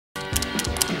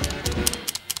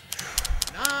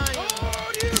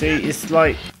See, it's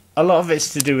like a lot of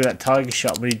it's to do with that tiger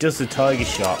shot. When he does the tiger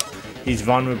shot, he's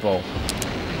vulnerable.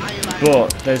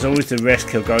 But there's always the risk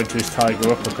he'll go into his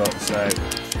tiger uppercut, so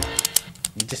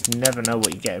you just never know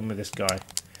what you're getting with this guy.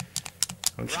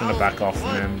 I'm just going to back off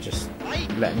from him, just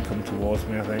let him come towards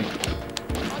me, I think.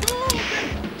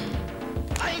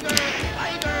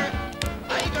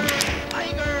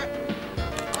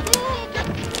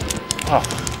 Oh,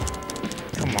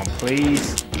 come on,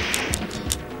 please.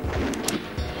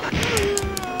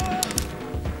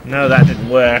 No, that didn't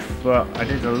work, but I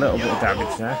did a little bit of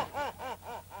damage there.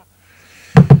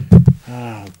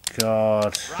 Oh,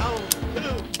 God.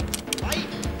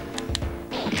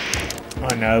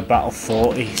 I know, battle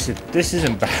 40. So this is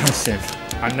embarrassing.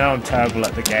 I know I'm terrible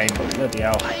at the game, but bloody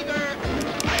hell. I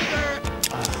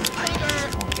just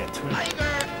can't get to him.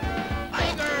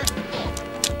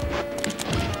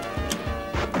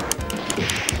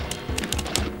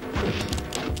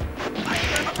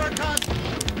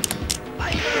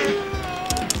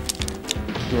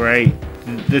 Great.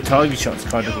 The tiger shot's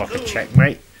kind of like a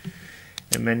checkmate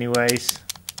in many ways.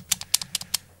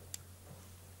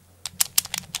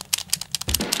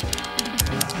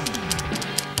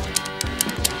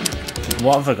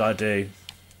 What have I got to do?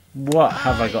 What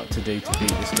have I got to do to beat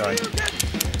this guy?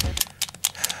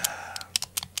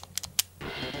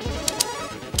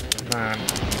 Man,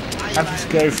 having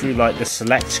to go through like the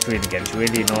select screen again is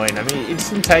really annoying. I mean, it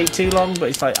doesn't take too long, but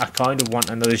it's like I kind of want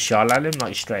another shot at him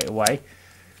like straight away.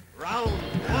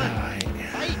 Alright,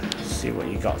 see what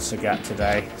you got, Sagat,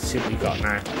 today. See what you got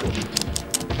now.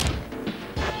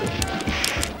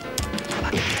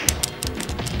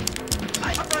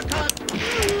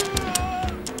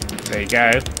 There you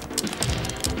go.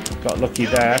 Got lucky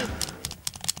there.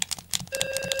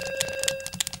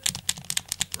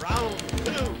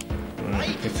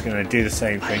 It's going to do the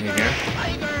same thing again.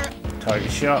 Tiger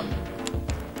shot.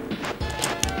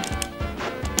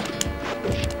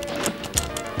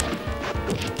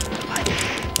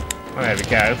 Oh, there we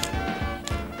go.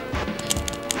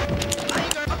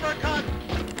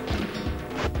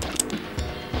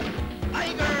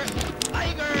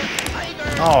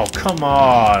 Oh, come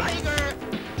on.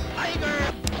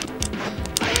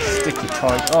 Sticky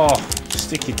tiger. Oh,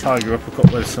 sticky tiger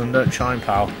uppercut with a sun. Don't try and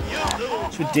pal.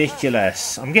 It's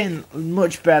ridiculous. I'm getting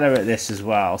much better at this as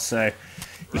well. So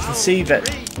you can see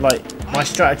that, like, my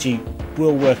strategy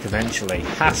will work eventually.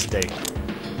 Has to.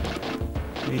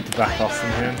 Need to back off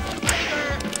from him.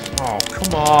 Oh,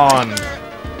 come on.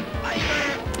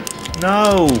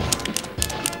 No.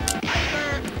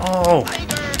 Oh,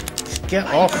 just get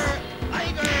off.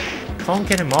 Can't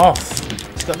get him off.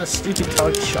 He's got that stupid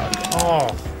tiger shot. Oh.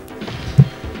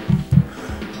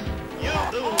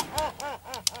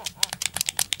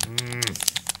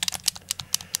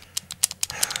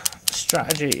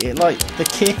 Strategy, it like the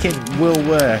kicking will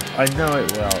work. I know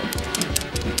it will.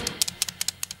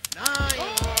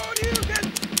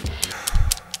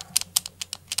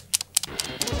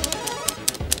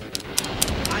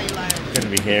 I'm gonna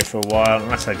be here for a while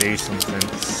unless I do something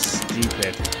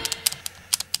stupid.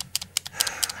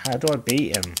 How do I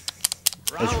beat him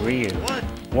as Ryu?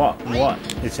 What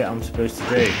is it I'm supposed to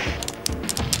do?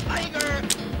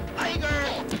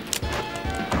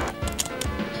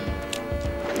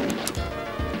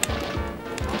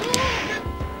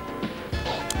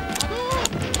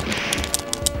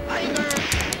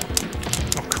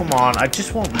 Oh, come on, I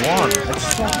just want one. I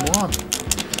just want one.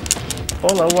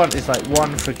 All I want is like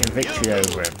one freaking victory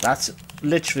over him. That's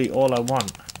literally all I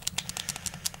want.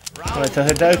 Right, the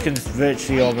Hadoken's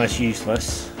virtually almost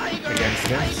useless against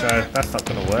him, so that's not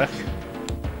going to work.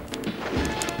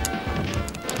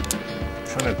 I'm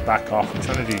trying to back off, I'm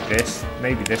trying to do this.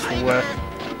 Maybe this will work.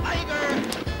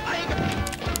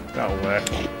 That'll work.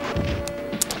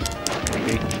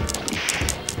 Maybe.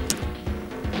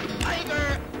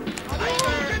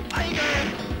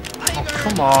 Oh,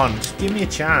 come on, just give me a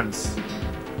chance.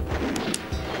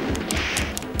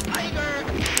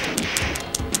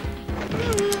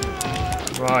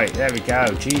 Right, there we go.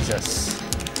 Jesus.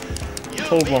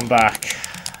 Pulled one back.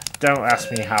 Don't ask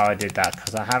me how I did that,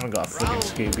 because I haven't got a friggin'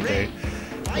 Scooby-Doo.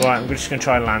 Right, I'm just going to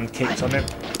try land kicks on him.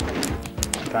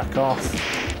 Back off.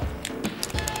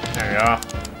 There we are.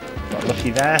 Got lucky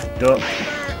there. Duck.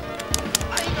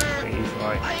 Please,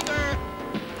 right.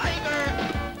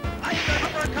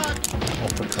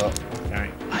 Uppercut. Okay.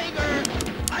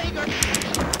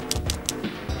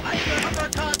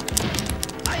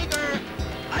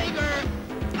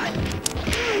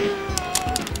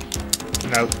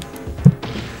 Nope.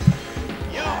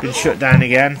 Been shut down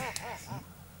again.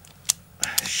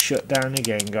 Shut down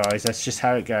again, guys. That's just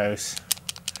how it goes.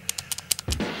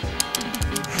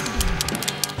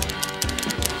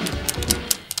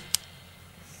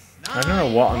 I don't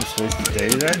know what I'm supposed to do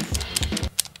then.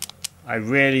 I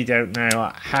really don't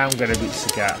know how I'm going to beat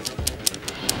Sagat.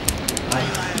 I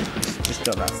just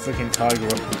got that freaking tiger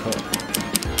uppercut.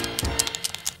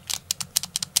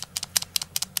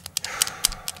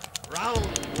 Round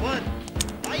one,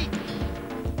 fight!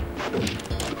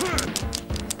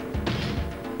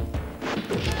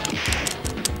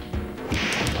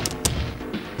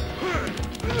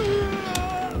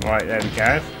 Right, there we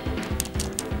go.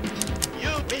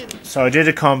 So I did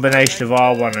a combination of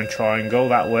R1 and triangle,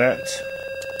 that worked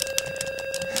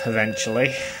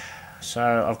eventually.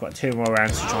 So I've got 2 more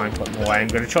rounds to try and put them away. I'm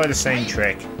going to try the same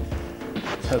trick.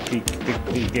 Hopefully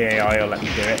the AI will let me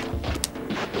do it.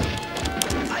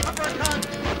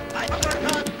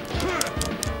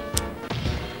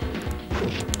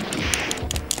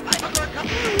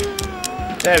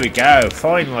 There we go,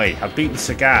 finally, I've beaten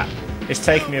Sagat. It's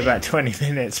taken me about 20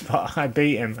 minutes, but I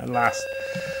beat him at last.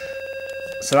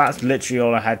 So that's literally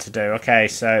all I had to do. Okay,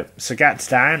 so Sagat's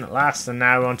down at last, and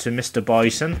now we're on to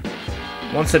M.Bison.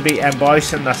 Once I beat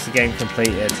M.Bison, that's the game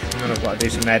completed. And then I've got to do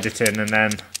some editing, and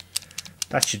then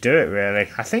that should do it, really.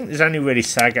 I think there's only really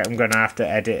Sagat I'm going to have to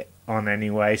edit on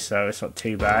anyway, so it's not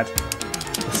too bad.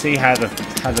 We'll see how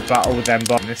the battle with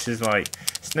M.Bison. This is like,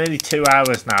 it's nearly 2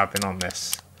 hours now I've been on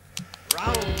this.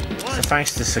 So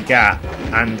thanks to Sagat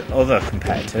and other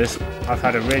competitors, I've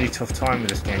had a really tough time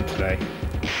with this game today.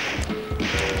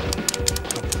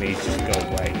 Oh, please just go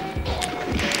away.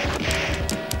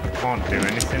 I can't do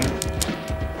anything.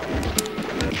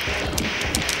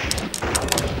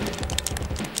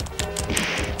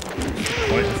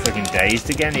 I'm freaking dazed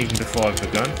again even before I've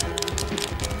begun.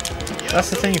 That's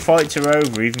the thing, fights are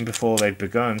over even before they've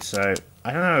begun, so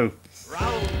I don't know.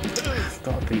 I've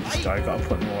got to beat this guy, I've got to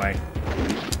put him away.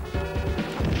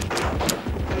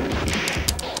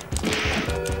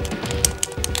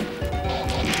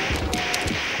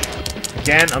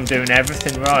 Again, I'm doing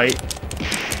everything right,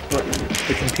 but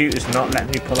the computer's not letting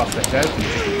me pull off the Hadouken.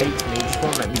 It hates me, it just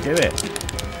won't let me do it.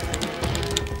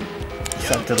 It's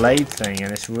that delayed thing,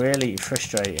 and it's really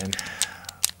frustrating.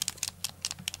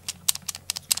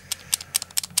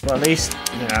 But at least,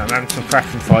 you know, I'm having some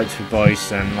cracking fights with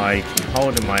Bison, like,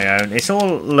 holding my own. It's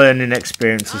all learning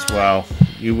experience as well,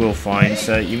 you will find,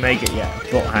 so you may get your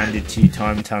butt handed to you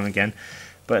time and time again,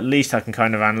 but at least I can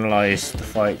kind of analyse the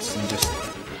fights and just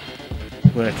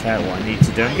work out what I need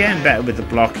to do. I'm getting better with the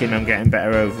blocking, I'm getting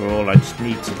better overall. I just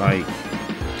need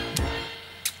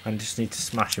to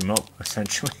smash him up,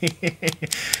 essentially,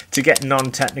 to get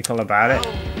non-technical about it.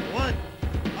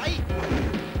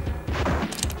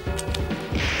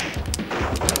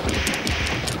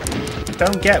 I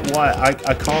don't get why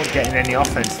I can't get in any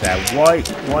offense there. Why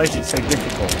is it so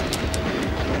difficult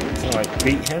to like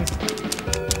beat him?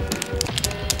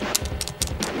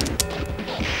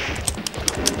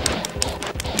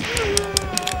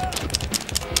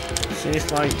 See,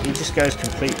 it's like he just goes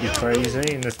completely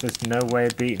crazy and there's no way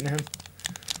of beating him.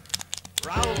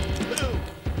 Round 2,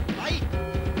 fight!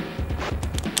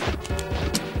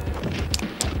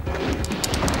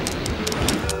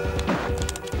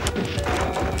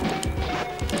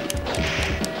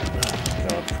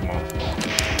 God, come on.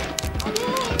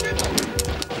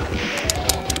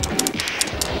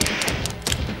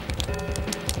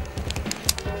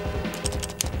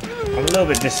 I'm a little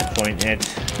bit disappointed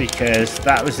because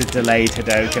that was a delayed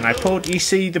Hadouken. You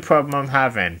see the problem I'm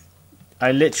having?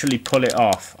 I literally pull it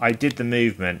off. I did the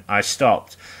movement, I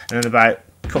stopped, and then about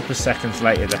a couple of seconds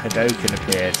later the Hadouken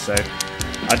appeared, so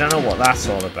I don't know what that's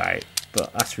all about,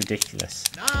 but that's ridiculous.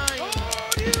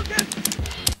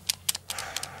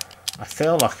 I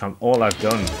feel like all I've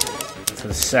done for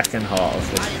the second half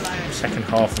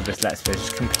of this Let's Play is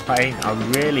just complain. I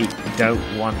really don't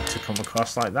want to come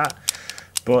across like that.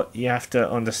 But you have to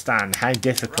understand how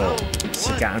difficult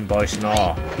Sagat and Bison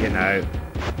are, you know,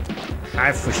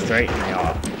 how frustrating they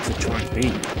are to try and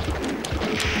beat.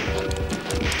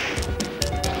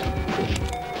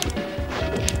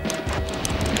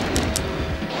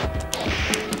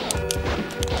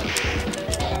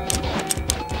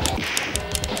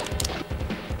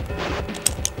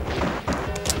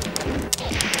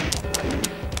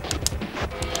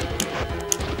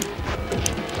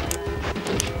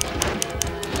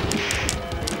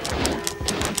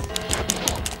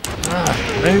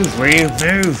 Move, Ryu,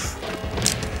 move!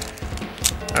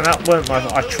 And that weren't my...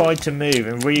 I tried to move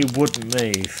and Ryu wouldn't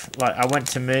move. Like, I went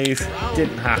to move,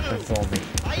 didn't happen for me.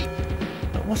 Like,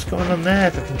 what's going on there?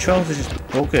 The controls are just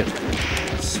buggered.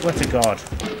 I swear to God.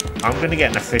 I'm going to get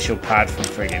an official pad from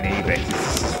friggin' eBay.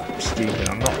 This is stupid.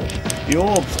 I'm not... The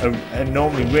orbs are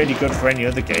normally really good for any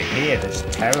other game. Here, they're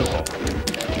just terrible.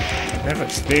 I've never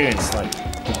experienced, like,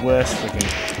 the worst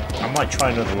friggin' I might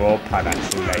try another raw pad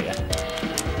actually later.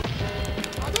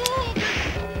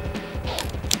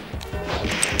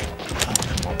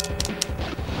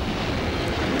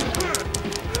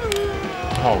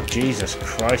 Oh, Jesus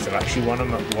Christ, I've actually won a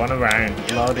round.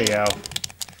 Bloody hell.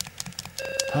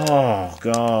 Oh,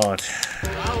 God.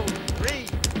 Round 3,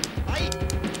 fight!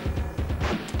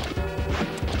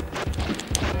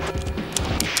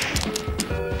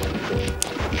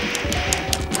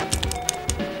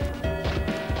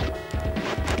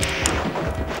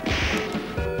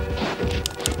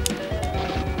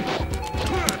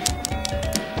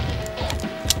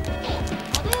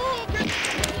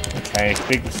 Okay,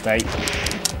 big mistake.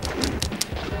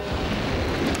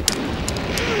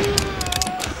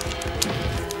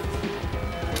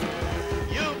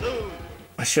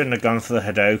 I shouldn't have gone for the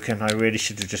Hadoken. I really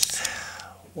should have just...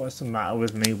 What's the matter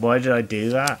with me? Why did I do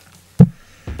that?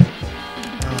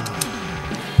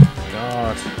 Oh,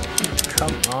 God.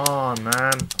 Come on,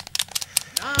 man.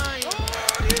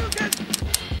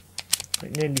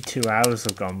 Like nearly 2 hours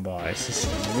have gone by. This is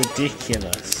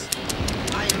ridiculous.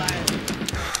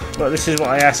 But this is what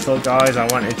I asked for, guys. I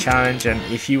want a challenge, and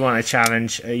if you want a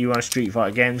challenge, you want a Street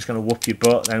Fighter game that's going to whoop your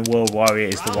butt, then World Warrior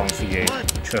is the one for you.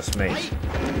 Trust me.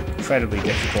 Incredibly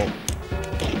difficult.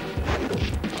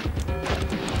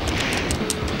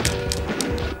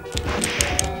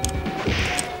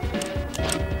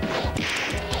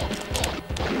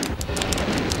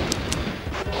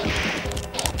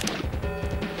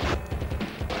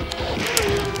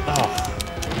 Oh,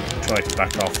 tried to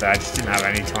back off there. I just didn't have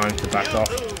any time to back off.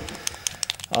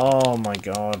 Oh my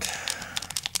God.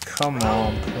 Come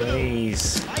on,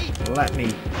 please. Let me...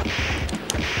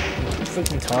 I'm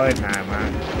freaking tired now,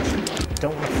 man. I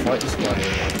don't want to fight this guy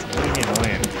anymore. It's really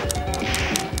annoying.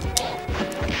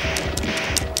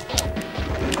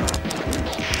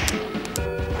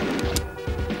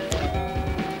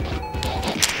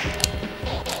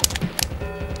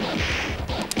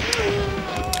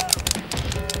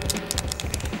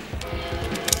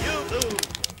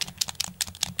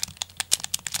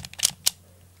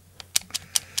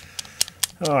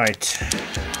 Alright.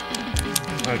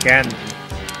 Again,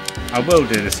 I will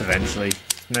do this eventually.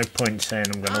 No point saying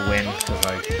I'm going to win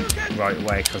right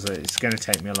away, because it's going to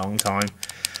take me a long time.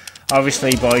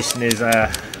 Obviously, Bison is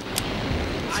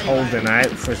holding out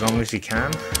for as long as he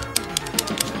can.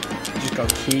 Just got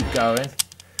to keep going.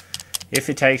 If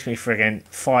it takes me friggin'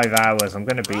 5 hours, I'm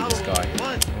going to beat this guy.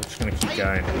 I'm just going to keep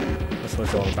going. That's what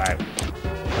it's all about.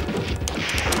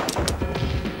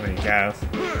 There you go.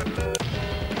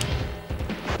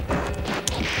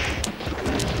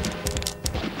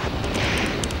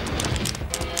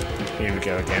 Here we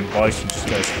go again. Bison just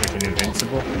goes freaking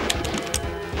invincible.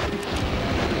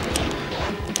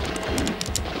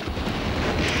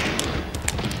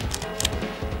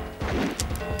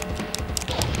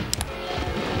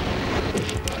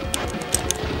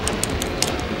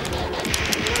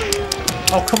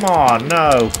 Oh, come on,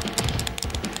 no.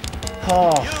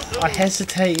 Oh, I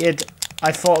hesitated.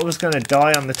 I thought I was going to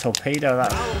die on the torpedo.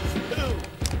 That. Oh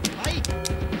my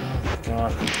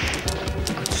God.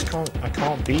 I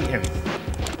can't beat him.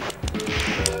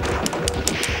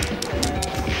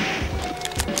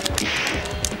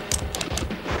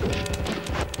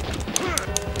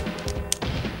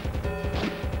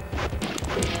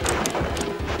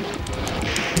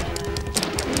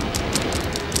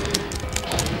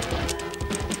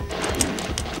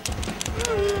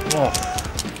 Oh.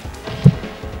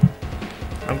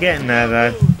 I'm getting there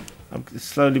though.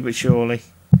 Slowly but surely.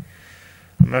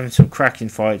 I'm having some cracking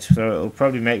fights, so it'll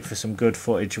probably make for some good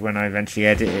footage when I eventually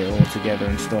edit it all together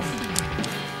and stuff.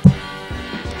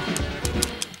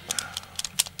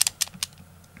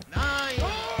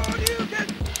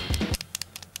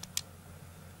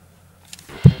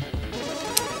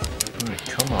 Right,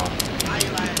 come on.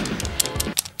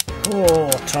 Oh,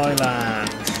 Thailand.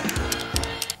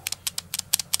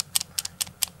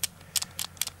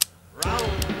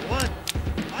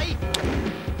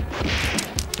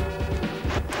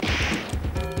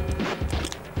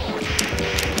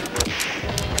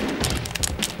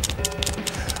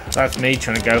 That's me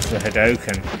trying to go for the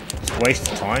Hadoken. It's a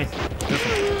waste of time.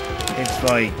 It's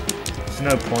like, there's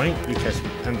no point because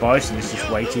M.Bison is just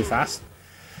way too fast.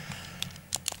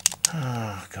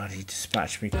 Oh God, he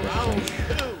dispatched me quickly. I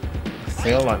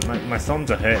feel like my thumbs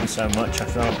are hurting so much, I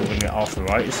feel like I'm going to get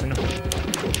arthritis in them.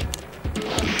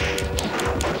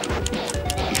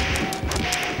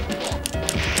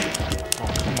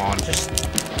 Oh, come on, just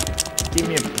give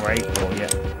me a break, will ya?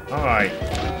 Alright.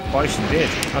 Bison did.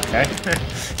 Okay.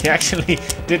 He actually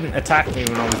didn't attack me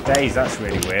when I was dazed. That's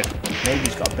really weird. Maybe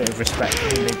he's got a bit of respect for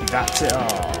me. Maybe that's it.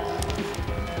 Oh.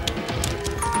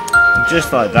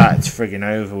 Just like that, it's friggin'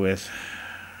 over with.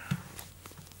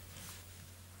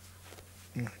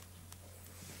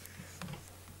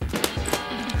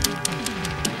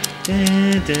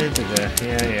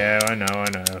 Yeah, I know.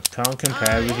 Can't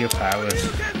compare with your powers.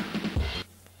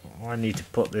 Oh, I need to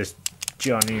put this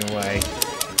Johnny away.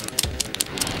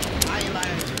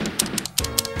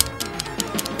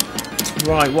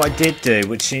 Right, what I did do,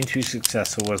 which seemed to be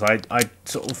successful, was I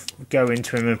sort of go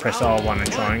into him and press R1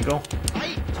 and triangle.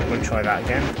 So I'm going to try that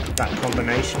again, that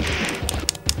combination.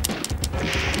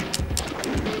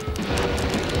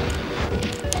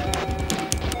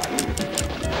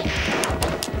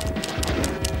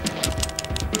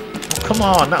 Oh, come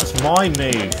on, that's my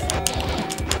move.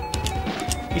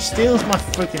 He steals my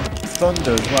freaking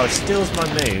thunder as well, he steals my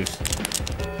moves.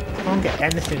 I can't get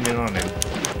anything in on him.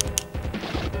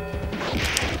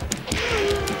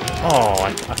 Oh,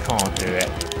 I can't do it.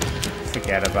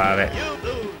 Forget about it.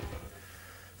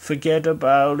 Forget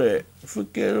about it.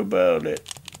 Forget about it.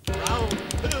 Round 2,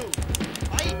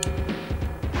 fight!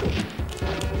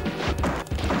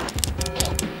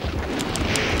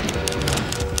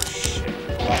 Shit,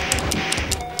 block.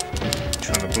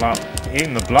 Trying to block.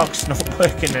 Even the block's not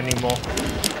working anymore.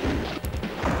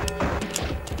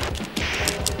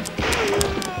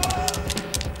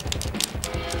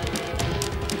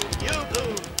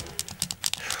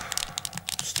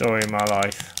 Story of my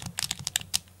life.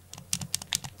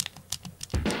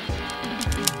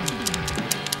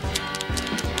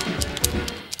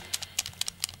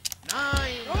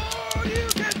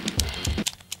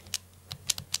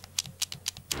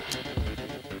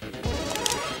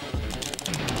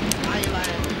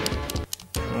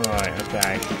 Alright,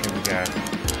 okay, here we go.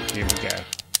 Here we go.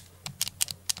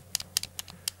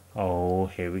 Oh,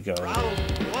 here we go. Round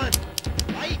 1,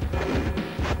 fight!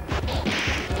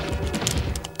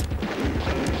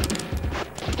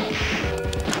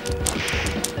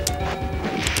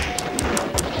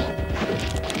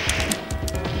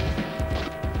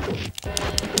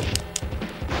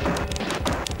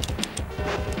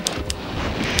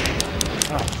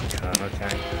 Oh, God,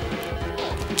 okay.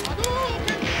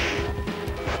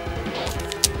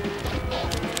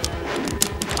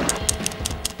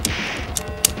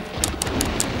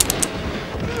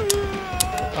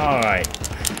 Alright,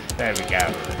 there we go.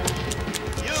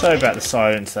 Sorry about the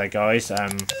silence there, guys.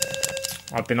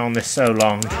 I've been on this so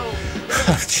long.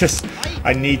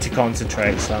 I need to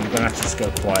concentrate, so I'm gonna have to just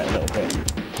go quiet a little bit.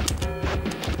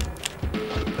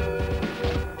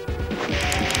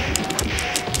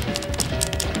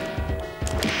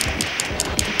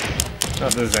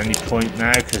 Not that there's any point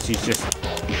now, because he's just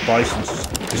Bison's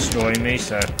just destroying me,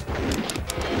 so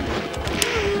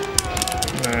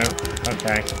no,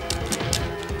 okay.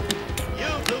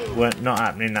 Not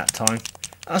happening that time.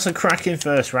 That's a cracking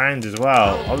first round as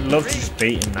well. I would love to just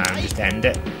beat him now and just end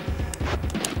it.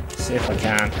 See if I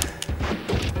can.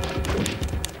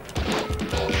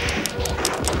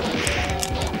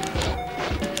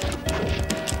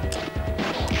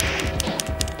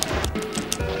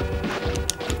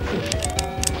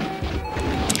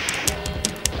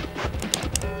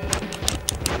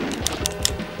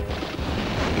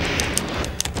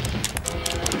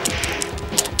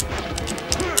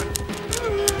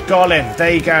 Got him.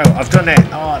 There you go. I've done it.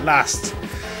 Oh, at last.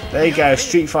 There you go.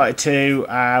 Street Fighter 2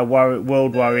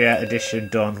 World Warrior Edition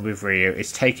done with Ryu.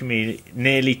 It's taken me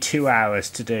nearly 2 hours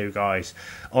to do, guys.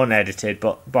 Unedited,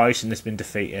 but Bison has been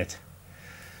defeated.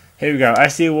 Here we go.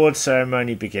 As the award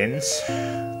ceremony begins,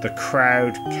 the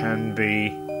crowd can be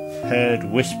heard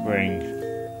whispering,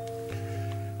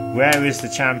 "Where is the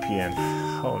champion?"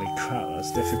 Holy crap,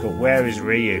 that's difficult. Where is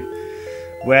Ryu?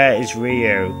 Where is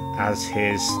Ryu? As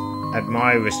his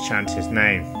admirers chant his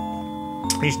name.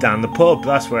 He's down the pub,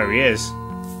 that's where he is.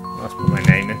 Let's put my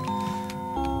name in.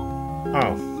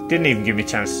 Oh, didn't even give me a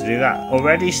chance to do that.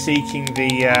 Already seeking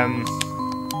the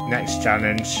next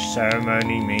challenge.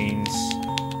 Ceremony means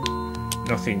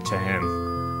nothing to him.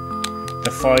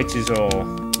 The fight is all.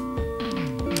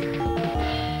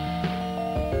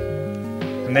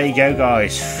 And there you go,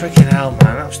 guys. Freaking hell,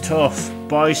 man, that was tough.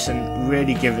 Bison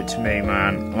really give it to me,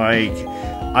 man. Like,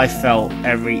 I felt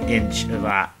every inch of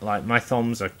that. Like, my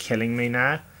thumbs are killing me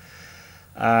now.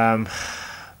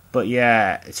 But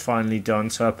yeah, it's finally done.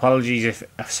 So apologies if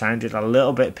I sounded a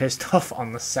little bit pissed off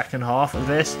on the second half of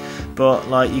this. But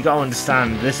like, you gotta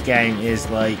understand, this game is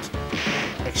like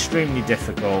extremely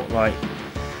difficult. Like,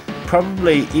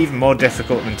 probably even more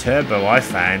difficult than Turbo, I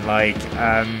found. Like,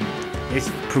 it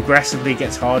progressively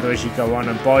gets harder as you go on,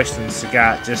 and Bison and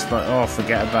Sagat just like, oh,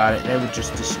 forget about it, they would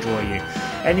just destroy you.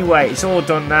 Anyway, it's all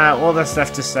done now. All that's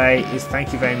left to say is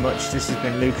thank you very much. This has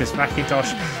been Lucas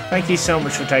Macintosh. Thank you so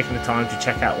much for taking the time to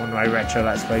check out one of my retro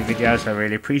Let's Play videos. I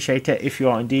really appreciate it. If you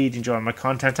are indeed enjoying my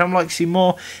content and would like to see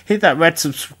more, hit that red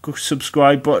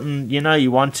subscribe button. You know you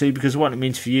want to, because what it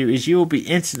means for you is you will be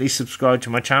instantly subscribed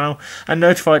to my channel and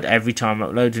notified every time I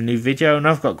upload a new video, and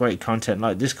I've got great content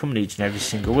like this coming each and every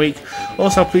single week.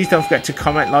 Also, please don't forget to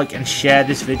comment, like and share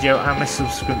this video and my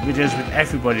subsequent videos with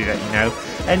everybody that you know.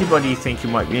 Anybody you think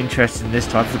you might be interested in this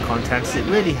type of content. It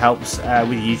really helps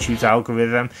with YouTube's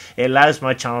algorithm. It allows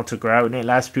my channel to grow, and it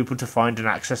allows people to find and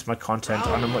access my content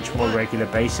on a much more regular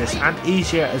basis and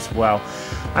easier as well.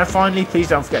 And finally, please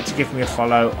don't forget to give me a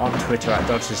follow on Twitter at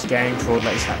Dodgers Game for all the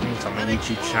latest happenings on my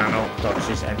YouTube channel,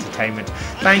 Dodgers Entertainment.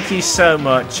 Thank you so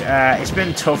much. It's been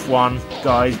a tough one,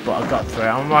 guys, but I got through it.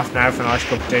 I'm off now for a nice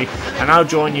cup of tea, and I'll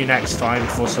join you next time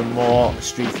for some more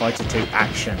Street Fighter 2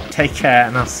 action. Take care,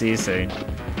 and I'll see you soon.